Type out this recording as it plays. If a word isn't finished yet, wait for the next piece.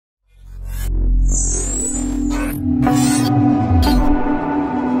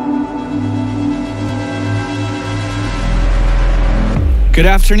Good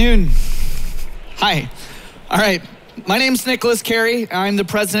afternoon. Hi. All right. My name's Nicolas, Cary. I'm the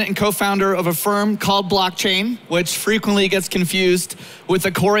president and co-founder of a firm called Blockchain, which frequently gets confused with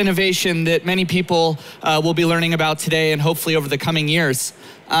the core innovation that many people will be learning about today and hopefully over the coming years.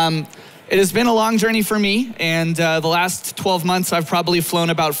 It has been a long journey for me, and the last 12 months I've probably flown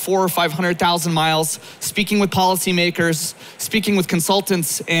about 400,000 or 500,000 miles, speaking with policymakers, speaking with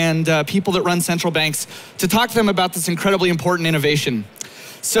consultants, and people that run central banks to talk to them about this incredibly important innovation.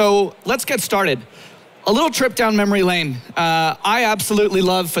 So let's get started. A little trip down memory lane. I absolutely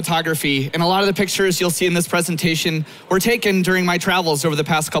love photography, and a lot of the pictures you'll see in this presentation were taken during my travels over the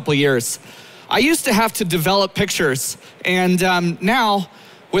past couple years. I used to have to develop pictures, and now,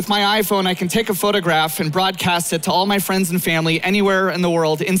 with my iPhone, I can take a photograph and broadcast it to all my friends and family anywhere in the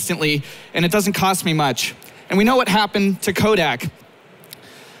world instantly, and it doesn't cost me much. And we know what happened to Kodak.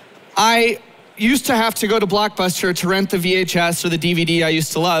 I used to have to go to Blockbuster to rent the VHS or the DVD I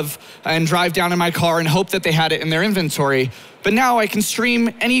used to love and drive down in my car and hope that they had it in their inventory. But now I can stream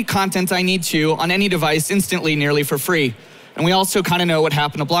any content I need to on any device instantly, nearly for free. And we also kind of know what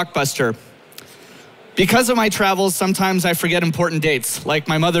happened to Blockbuster. Because of my travels, sometimes I forget important dates, like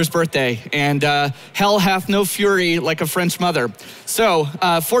my mother's birthday, and hell hath no fury like a French mother. So,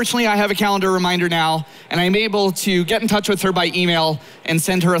 fortunately, I have a calendar reminder now, and I'm able to get in touch with her by email and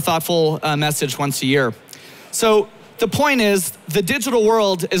send her a thoughtful message once a year. So, the point is, the digital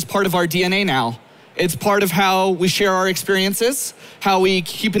world is part of our DNA now. It's part of how we share our experiences, how we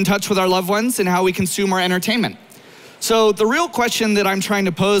keep in touch with our loved ones, and how we consume our entertainment. So, the real question that I'm trying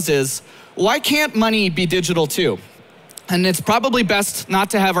to pose is, why can't money be digital too? And it's probably best not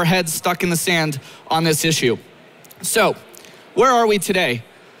to have our heads stuck in the sand on this issue. So, where are we today?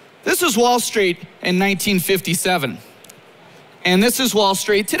 This is Wall Street in 1957. And this is Wall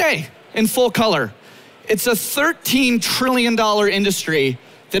Street today, in full color. It's a $13 trillion industry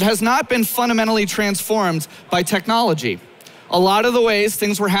that has not been fundamentally transformed by technology. A lot of the ways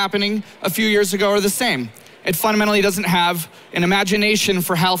things were happening a few years ago are the same. It fundamentally doesn't have an imagination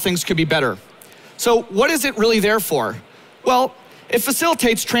for how things could be better. So what is it really there for? Well, it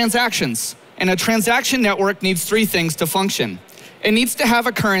facilitates transactions, and a transaction network needs three things to function. It needs to have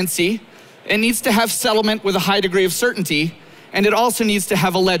a currency, it needs to have settlement with a high degree of certainty, and it also needs to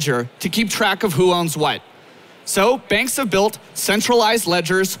have a ledger to keep track of who owns what. So banks have built centralized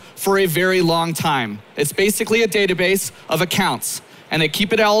ledgers for a very long time. It's basically a database of accounts, and they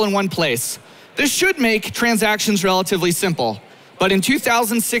keep it all in one place. This should make transactions relatively simple, but in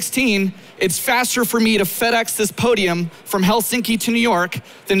 2016, it's faster for me to FedEx this podium from Helsinki to New York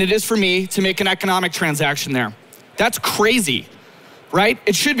than it is for me to make an economic transaction there. That's crazy, right?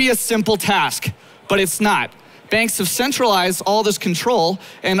 It should be a simple task, but it's not. Banks have centralized all this control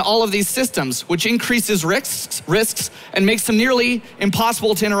and all of these systems, which increases risks and makes them nearly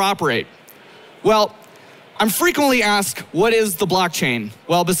impossible to interoperate. Well, I'm frequently asked, what is the blockchain?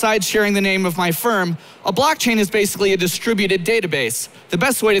 Well, besides sharing the name of my firm, a blockchain is basically a distributed database. The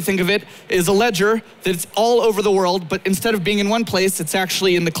best way to think of it is a ledger that's all over the world, but instead of being in one place, it's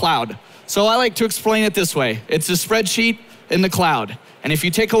actually in the cloud. So I like to explain it this way. It's a spreadsheet in the cloud. And if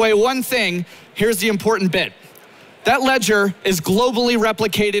you take away one thing, here's the important bit. That ledger is globally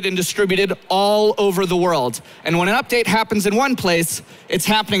replicated and distributed all over the world. And when an update happens in one place, it's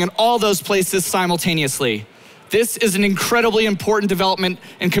happening in all those places simultaneously. This is an incredibly important development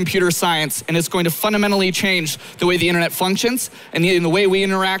in computer science, and it's going to fundamentally change the way the internet functions and the way we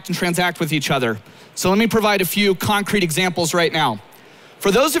interact and transact with each other. So let me provide a few concrete examples right now. For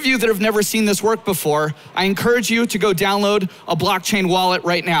those of you that have never seen this work before, I encourage you to go download a blockchain wallet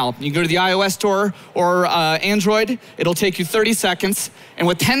right now. You can go to the iOS store or Android. It'll take you 30 seconds. And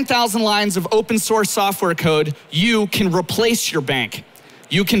with 10,000 lines of open source software code, you can replace your bank.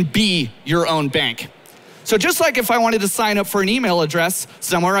 You can be your own bank. So just like if I wanted to sign up for an email address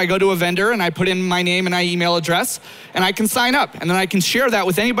somewhere, I go to a vendor and I put in my name and my email address, and I can sign up. And then I can share that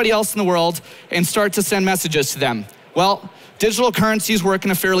with anybody else in the world and start to send messages to them. Well, digital currencies work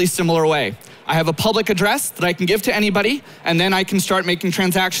in a fairly similar way. I have a public address that I can give to anybody, and then I can start making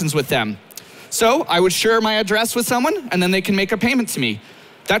transactions with them. So I would share my address with someone, and then they can make a payment to me.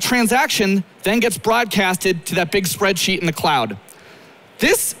 That transaction then gets broadcasted to that big spreadsheet in the cloud.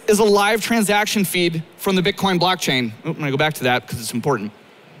 This is a live transaction feed from the Bitcoin blockchain. I'm gonna go back to that because it's important.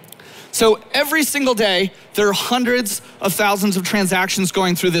 So every single day, there are hundreds of thousands of transactions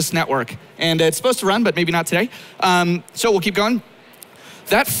going through this network. And it's supposed to run, but maybe not today. So we'll keep going.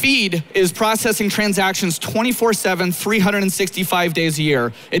 That feed is processing transactions 24/7, 365 days a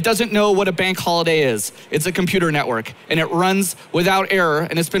year. It doesn't know what a bank holiday is. It's a computer network, and it runs without error,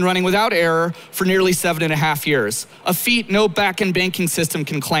 and it's been running without error for nearly 7.5 years. A feat no back-end banking system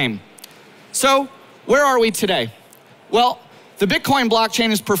can claim. So, where are we today? Well, the Bitcoin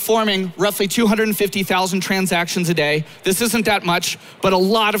blockchain is performing roughly 250,000 transactions a day. This isn't that much, but a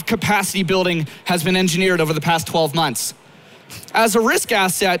lot of capacity building has been engineered over the past 12 months. As a risk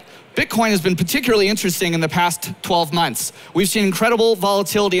asset, Bitcoin has been particularly interesting in the past 12 months. We've seen incredible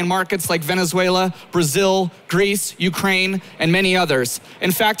volatility in markets like Venezuela, Brazil, Greece, Ukraine, and many others.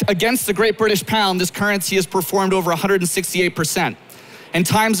 In fact, against the Great British Pound, this currency has performed over 168%. In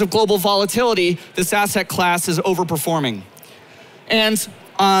times of global volatility, this asset class is overperforming. And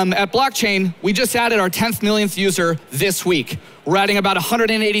at blockchain, we just added our 10th millionth user this week. We're adding about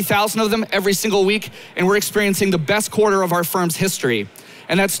 180,000 of them every single week, and we're experiencing the best quarter of our firm's history.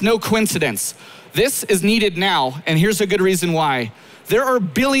 And that's no coincidence. This is needed now, and here's a good reason why. There are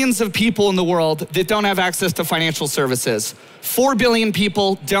billions of people in the world that don't have access to financial services. 4 billion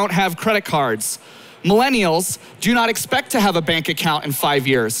people don't have credit cards. Millennials do not expect to have a bank account in 5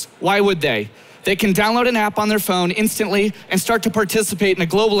 years. Why would they? They can download an app on their phone instantly and start to participate in a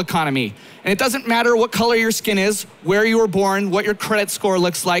global economy. And it doesn't matter what color your skin is, where you were born, what your credit score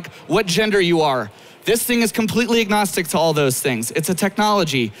looks like, what gender you are. This thing is completely agnostic to all those things. It's a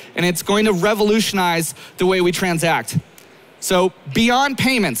technology, and it's going to revolutionize the way we transact. So beyond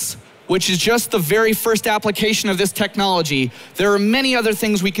payments, which is just the very first application of this technology, there are many other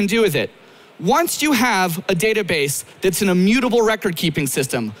things we can do with it. Once you have a database that's an immutable record-keeping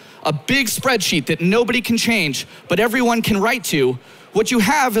system, a big spreadsheet that nobody can change, but everyone can write to, what you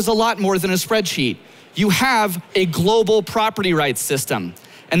have is a lot more than a spreadsheet. You have a global property rights system.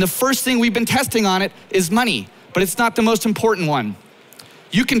 And the first thing we've been testing on it is money, but it's not the most important one.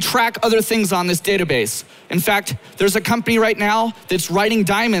 You can track other things on this database. In fact, there's a company right now that's writing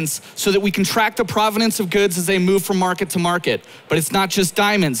diamonds so that we can track the provenance of goods as they move from market to market. But it's not just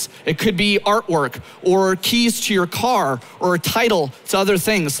diamonds. It could be artwork or keys to your car or a title to other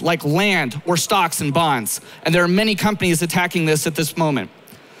things like land or stocks and bonds. And there are many companies attacking this at this moment.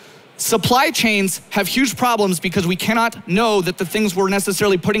 Supply chains have huge problems because we cannot know that the things we're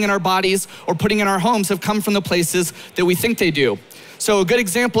necessarily putting in our bodies or putting in our homes have come from the places that we think they do. So a good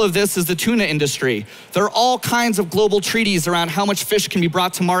example of this is the tuna industry. There are all kinds of global treaties around how much fish can be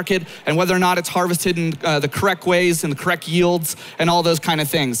brought to market and whether or not it's harvested in the correct ways and the correct yields and all those kind of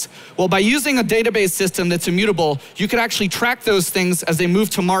things. Well, by using a database system that's immutable, you could actually track those things as they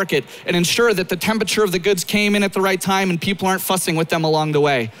move to market and ensure that the temperature of the goods came in at the right time and people aren't fussing with them along the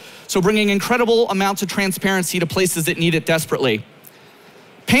way. So bringing incredible amounts of transparency to places that need it desperately.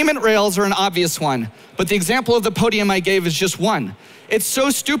 Payment rails are an obvious one, but the example of the podium I gave is just one. It's so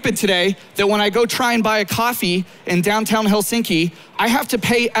stupid today that when I go try and buy a coffee in downtown Helsinki, I have to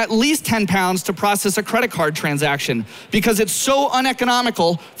pay at least 10 pounds to process a credit card transaction because it's so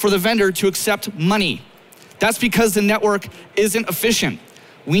uneconomical for the vendor to accept money. That's because the network isn't efficient.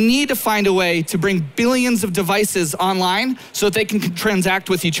 We need to find a way to bring billions of devices online so that they can transact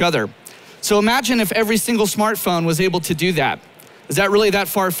with each other. So imagine if every single smartphone was able to do that. Is that really that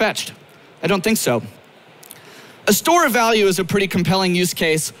far-fetched? I don't think so. A store of value is a pretty compelling use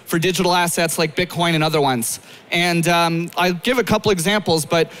case for digital assets like Bitcoin and other ones. And I'll give a couple examples,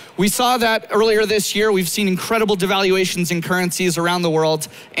 but we saw that earlier this year. We've seen incredible devaluations in currencies around the world,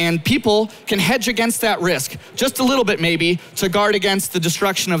 and people can hedge against that risk, just a little bit maybe, to guard against the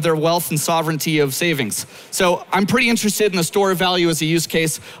destruction of their wealth and sovereignty of savings. So I'm pretty interested in the store of value as a use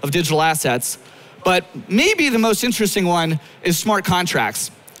case of digital assets. But maybe the most interesting one is smart contracts.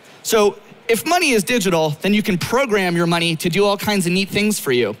 So if money is digital, then you can program your money to do all kinds of neat things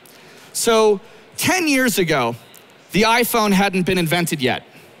for you. So 10 years ago, the iPhone hadn't been invented yet.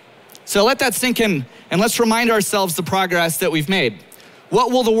 So let that sink in, and let's remind ourselves the progress that we've made.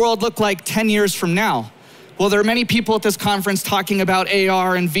 What will the world look like 10 years from now? Well, there are many people at this conference talking about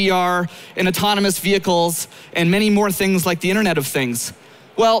AR and VR and autonomous vehicles and many more things like the Internet of Things.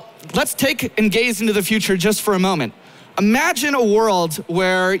 Well, let's take and gaze into the future just for a moment. Imagine a world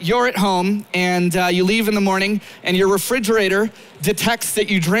where you're at home and you leave in the morning and your refrigerator detects that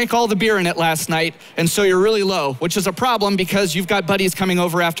you drank all the beer in it last night and so you're really low, which is a problem because you've got buddies coming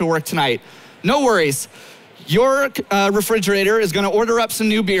over after work tonight. No worries. Your refrigerator is going to order up some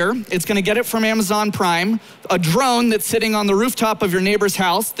new beer. It's going to get it from Amazon Prime. A drone that's sitting on the rooftop of your neighbor's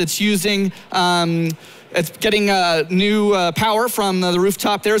house that's using It's getting new power from the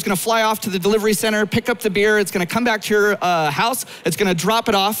rooftop there. It's going to fly off to the delivery center, pick up the beer. It's going to come back to your house. It's going to drop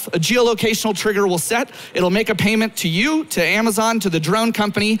it off. A geolocational trigger will set. It'll make a payment to you, to Amazon, to the drone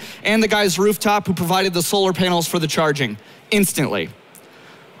company, and the guy's rooftop who provided the solar panels for the charging instantly.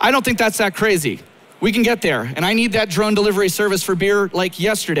 I don't think that's that crazy. We can get there, and I need that drone delivery service for beer like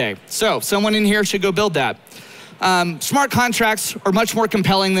yesterday. So someone in here should go build that. Smart contracts are much more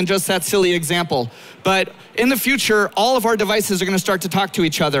compelling than just that silly example. But in the future, all of our devices are going to start to talk to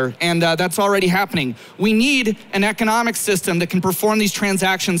each other, and that's already happening. We need an economic system that can perform these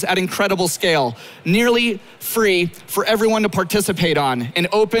transactions at incredible scale, nearly free for everyone to participate on, an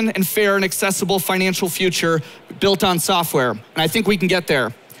open and fair and accessible financial future built on software. And I think we can get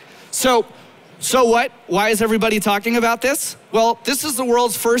there. So what? Why is everybody talking about this? Well, this is the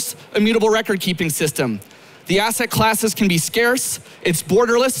world's first immutable record-keeping system. The asset classes can be scarce, it's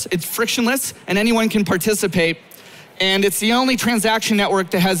borderless, it's frictionless, and anyone can participate. And it's the only transaction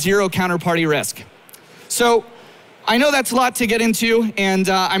network that has zero counterparty risk. So I know that's a lot to get into, and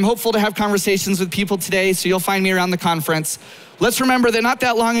I'm hopeful to have conversations with people today, so you'll find me around the conference. Let's remember that not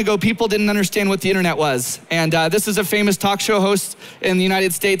that long ago, people didn't understand what the internet was. And this is a famous talk show host in the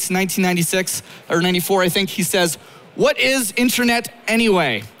United States, 1996 or 94, I think. He says, "What is internet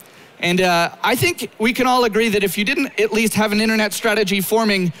anyway?" And I think we can all agree that if you didn't at least have an internet strategy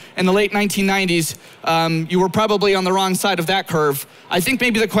forming in the late 1990s, you were probably on the wrong side of that curve. I think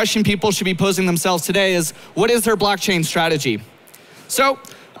maybe the question people should be posing themselves today is, what is their blockchain strategy? So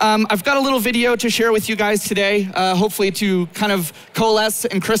I've got a little video to share with you guys today, hopefully to kind of coalesce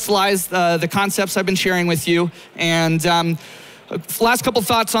and crystallize the concepts I've been sharing with you. And last couple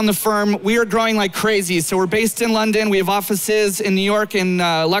thoughts on the firm. We are growing like crazy. So we're based in London. We have offices in New York and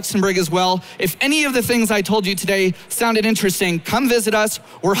Luxembourg as well. If any of the things I told you today sounded interesting, come visit us.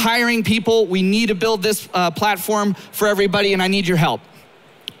 We're hiring people. We need to build this platform for everybody, and I need your help.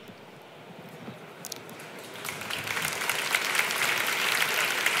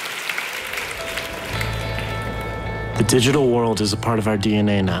 The digital world is a part of our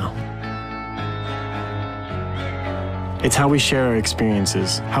DNA now. It's how we share our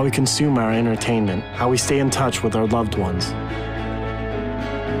experiences, how we consume our entertainment, how we stay in touch with our loved ones.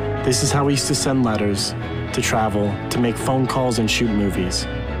 This is how we used to send letters, to travel, to make phone calls and shoot movies.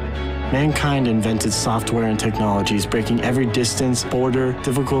 Mankind invented software and technologies, breaking every distance, border,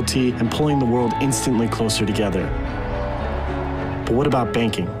 difficulty, and pulling the world instantly closer together. But what about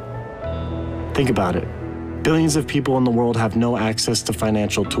banking? Think about it. Billions of people in the world have no access to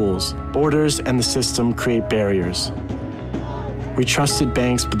financial tools. Borders and the system create barriers. We trusted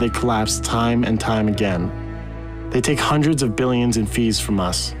banks, but they collapsed time and time again. They take hundreds of billions in fees from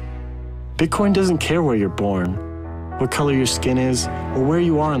us. Bitcoin doesn't care where you're born, what color your skin is, or where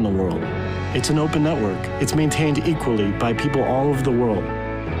you are in the world. It's an open network. It's maintained equally by people all over the world.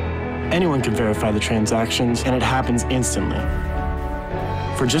 Anyone can verify the transactions, and it happens instantly.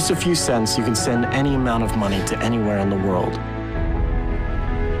 For just a few cents, you can send any amount of money to anywhere in the world.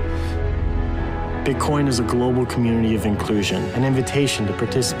 Bitcoin is a global community of inclusion, an invitation to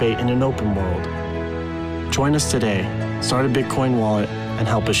participate in an open world. Join us today, start a Bitcoin wallet, and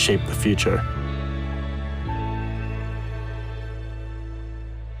help us shape the future.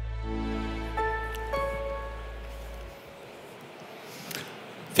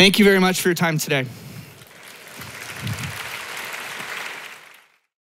 Thank you very much for your time today.